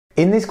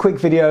In this quick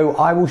video,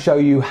 I will show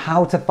you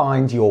how to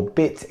find your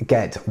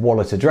Bitget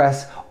wallet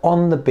address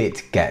on the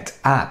Bitget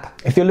app.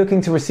 If you're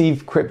looking to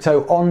receive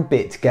crypto on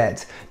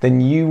Bitget,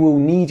 then you will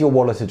need your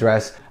wallet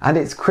address, and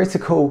it's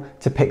critical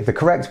to pick the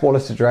correct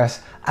wallet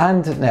address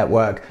and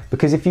network,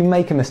 because if you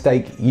make a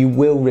mistake, you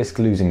will risk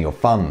losing your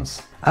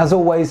funds. As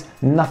always,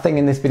 nothing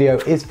in this video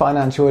is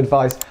financial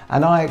advice,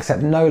 and I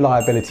accept no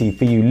liability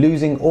for you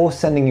losing or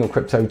sending your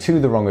crypto to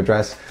the wrong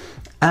address.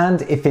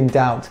 And if in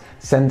doubt,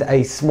 send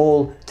a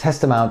small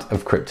test amount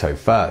of crypto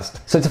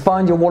first. So to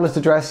find your wallet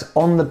address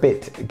on the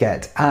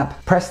Bitget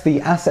app, press the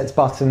Assets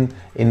button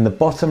in the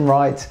bottom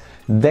right,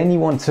 then you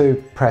want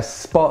to press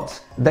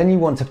Spot, then you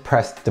want to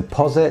press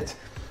Deposit.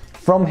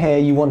 From here,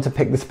 you want to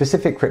pick the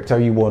specific crypto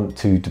you want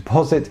to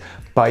deposit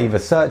by either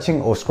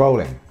searching or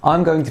scrolling.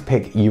 I'm going to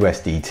pick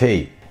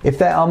USDT. If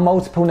there are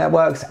multiple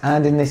networks,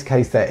 and in this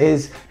case there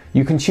is,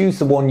 you can choose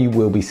the one you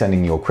will be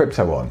sending your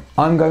crypto on.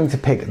 I'm going to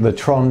pick the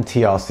Tron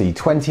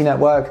TRC20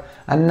 network,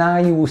 and now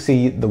you will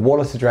see the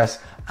wallet address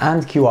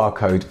and QR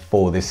code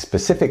for this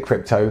specific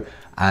crypto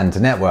and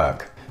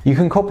network. You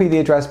can copy the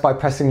address by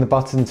pressing the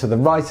button to the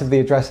right of the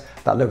address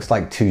that looks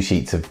like two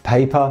sheets of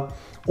paper,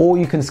 or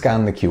you can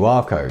scan the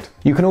QR code.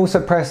 You can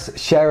also press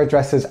share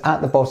addresses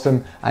at the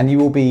bottom, and you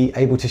will be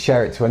able to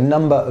share it to a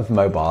number of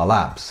mobile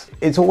apps.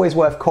 It's always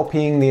worth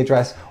copying the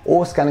address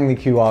or scanning the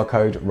QR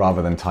code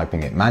rather than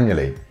typing it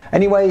manually.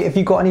 Anyway, if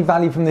you got any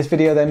value from this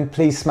video, then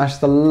please smash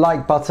the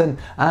like button,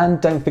 and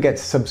don't forget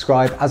to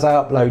subscribe as I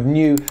upload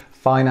new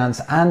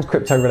finance and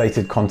crypto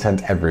related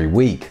content every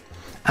week.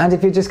 And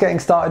if you're just getting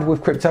started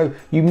with crypto,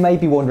 you may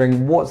be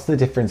wondering what's the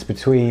difference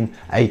between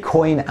a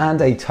coin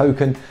and a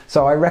token,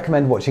 so I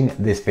recommend watching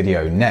this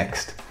video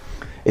next.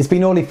 It's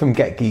been Ollie from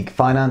Get Geek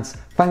Finance.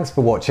 Thanks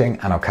for watching,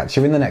 and I'll catch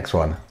you in the next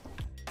one.